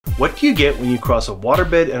What do you get when you cross a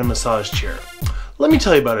waterbed and a massage chair? Let me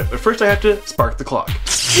tell you about it, but first I have to spark the clock.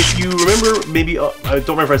 If you remember, maybe, I don't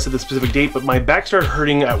remember if I said the specific date, but my back started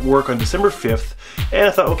hurting at work on December 5th, and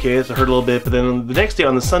I thought, okay, it's hurt a little bit, but then the next day,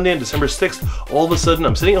 on the Sunday, on December 6th, all of a sudden,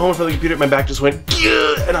 I'm sitting at home in front of the computer, my back just went,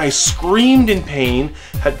 "Gah!" And I screamed in pain.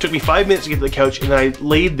 It took me 5 minutes to get to the couch, and I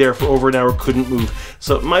laid there for over an hour, couldn't move.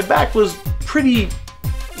 So my back was pretty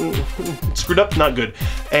screwed up, not good,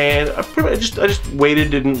 and I just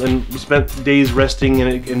waited and spent days resting,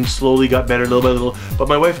 and slowly got better little by little. But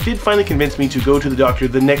my wife did finally convince me to go to the doctor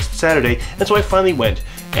the next Saturday, and so I finally went.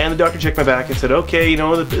 And the doctor checked my back and said, okay, you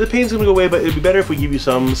know, the pain's gonna go away, but it'd be better if we give you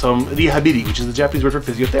some rehabili, which is the Japanese word for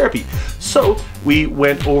physiotherapy. So we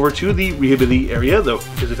went over to the rehabili area, the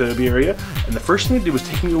physiotherapy area, and the first thing they did was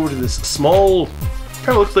take me over to this small, kind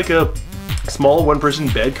of looks like a small one-person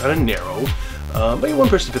bed, kind of narrow. Maybe one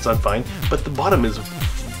person fits on fine, but the bottom is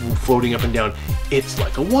floating up and down. It's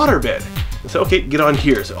like a waterbed. So okay, get on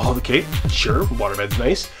here. So, oh, okay, sure, waterbed's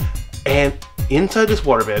nice. And inside this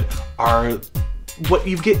waterbed are what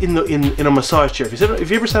you get in a massage chair. If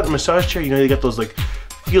you ever sat in a massage chair, you know you got those like,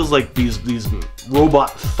 feels like these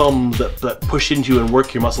robot thumbs that push into you and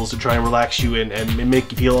work your muscles to try and relax you and make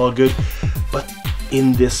you feel all good. But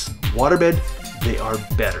in this waterbed, they are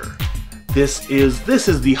better. This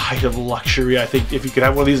is the height of luxury. I think if you could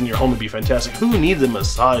have one of these in your home, it'd be fantastic. Who needs a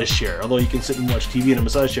massage chair? Although you can sit and watch TV in a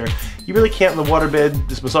massage chair, you really can't in the waterbed,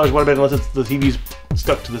 this massage waterbed, unless the TV's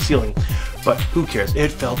stuck to the ceiling. But who cares? It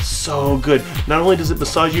felt so good. Not only does it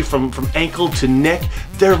massage you from ankle to neck,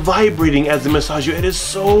 they're vibrating as they massage you. It is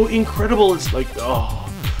so incredible. It's like, oh,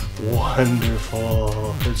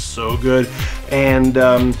 wonderful. It's so good. And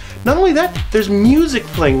not only that, there's music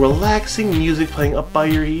playing, relaxing music playing up by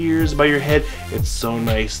your ears, by your head. It's so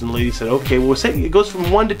nice. And the lady said, okay, well, it goes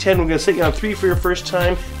from 1 to 10. We're going to set you on 3 for your first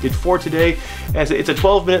time. Did 4 today. And I said, it's a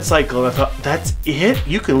 12-minute cycle. And I thought, that's it?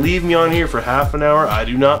 You can leave me on here for half an hour. I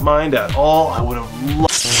do not mind at all. I would have loved